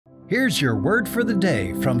Here's your word for the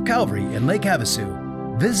day from Calvary in Lake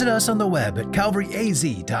Havasu. Visit us on the web at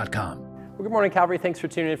calvaryaz.com. Well, good morning, Calvary. Thanks for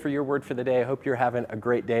tuning in for your word for the day. I hope you're having a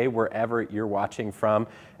great day wherever you're watching from.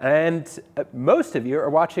 And most of you are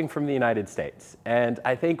watching from the United States. And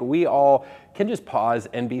I think we all can just pause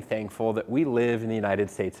and be thankful that we live in the United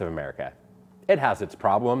States of America. It has its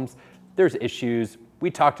problems. There's issues. We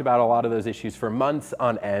talked about a lot of those issues for months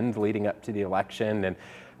on end leading up to the election. And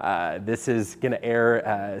this is going to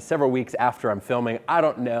air several weeks after I'm filming. I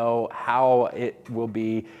don't know how it will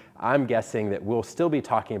be. I'm guessing that we'll still be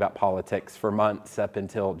talking about politics for months up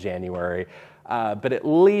until January, but at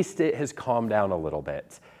least it has calmed down a little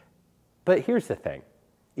bit. But here's the thing.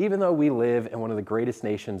 Even though we live in one of the greatest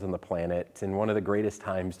nations on the planet and one of the greatest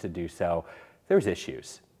times to do so, there's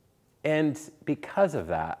issues. And because of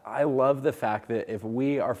that, I love the fact that if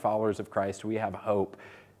we are followers of Christ, we have hope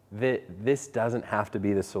that this doesn't have to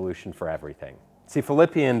be the solution for everything. See,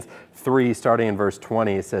 Philippians 3, starting in verse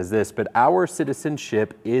 20, says this, "But our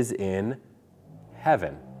citizenship is in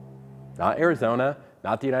heaven." Not Arizona,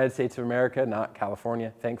 not the United States of America, not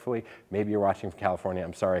California, thankfully. Maybe you're watching from California.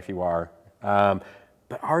 I'm sorry if you are.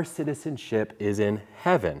 But our citizenship is in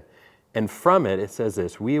heaven. And from it, it says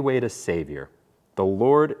this, "We await a Savior, the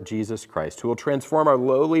Lord Jesus Christ, who will transform our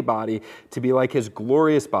lowly body to be like his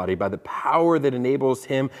glorious body by the power that enables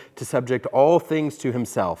him to subject all things to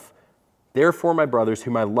himself. Therefore, my brothers,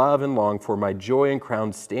 whom I love and long for, my joy and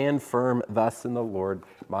crown, stand firm thus in the Lord,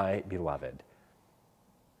 my beloved."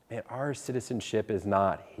 Man, our citizenship is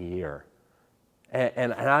not here.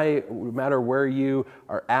 And no matter where you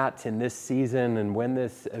are at in this season and when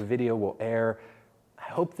this video will air,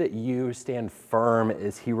 I hope that you stand firm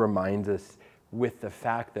as he reminds us with the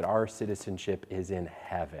fact that our citizenship is in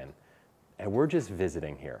heaven. And we're just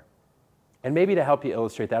visiting here. And maybe to help you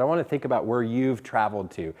illustrate that, I want to think about where you've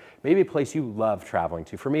traveled to. Maybe a place you love traveling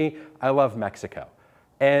to. For me, I love Mexico.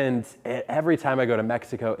 And every time I go to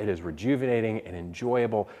Mexico, it is rejuvenating and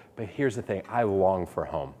enjoyable. But here's the thing, I long for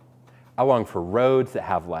home. I long for roads that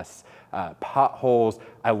have less potholes.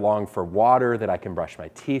 I long for water that I can brush my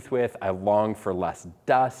teeth with. I long for less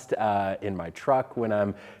dust in my truck when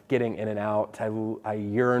I'm getting in and out. I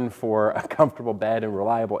yearn for a comfortable bed and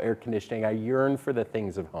reliable air conditioning. I yearn for the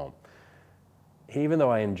things of home. Even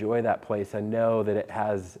though I enjoy that place, I know that it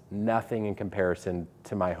has nothing in comparison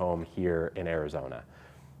to my home here in Arizona.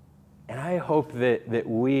 And I hope that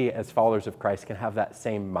we, as followers of Christ, can have that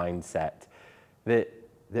same mindset,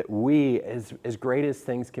 that we, as great as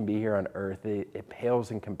things can be here on earth, it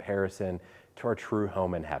pales in comparison to our true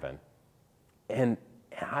home in heaven. And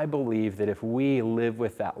I believe that if we live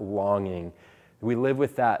with that longing, we live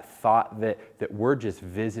with that thought that we're just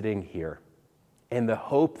visiting here, and the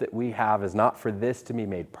hope that we have is not for this to be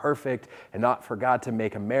made perfect and not for God to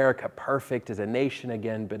make America perfect as a nation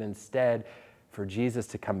again, but instead for Jesus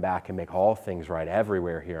to come back and make all things right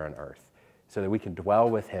everywhere here on earth so that we can dwell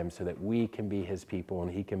with him, so that we can be his people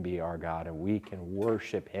and he can be our God and we can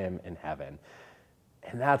worship him in heaven.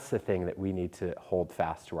 And that's the thing that we need to hold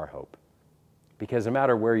fast to our hope. Because no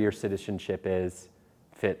matter where your citizenship is,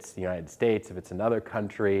 if it's the United States, if it's another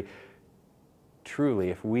country, truly,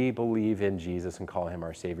 if we believe in Jesus and call him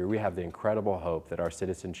our Savior, we have the incredible hope that our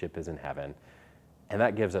citizenship is in heaven. And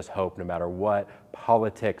that gives us hope no matter what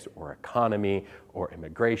politics or economy or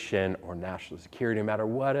immigration or national security, no matter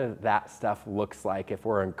what that stuff looks like. If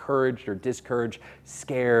we're encouraged or discouraged,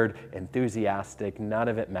 scared, enthusiastic, none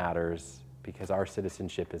of it matters because our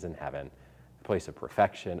citizenship is in heaven, a place of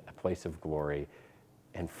perfection, a place of glory.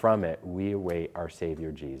 And from it, we await our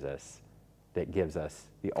Savior Jesus, that gives us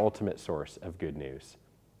the ultimate source of good news.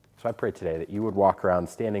 So I pray today that you would walk around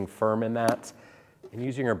standing firm in that and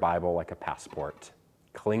using your Bible like a passport,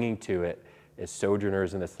 clinging to it as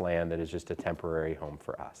sojourners in this land that is just a temporary home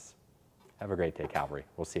for us. Have a great day, Calvary.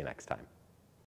 We'll see you next time.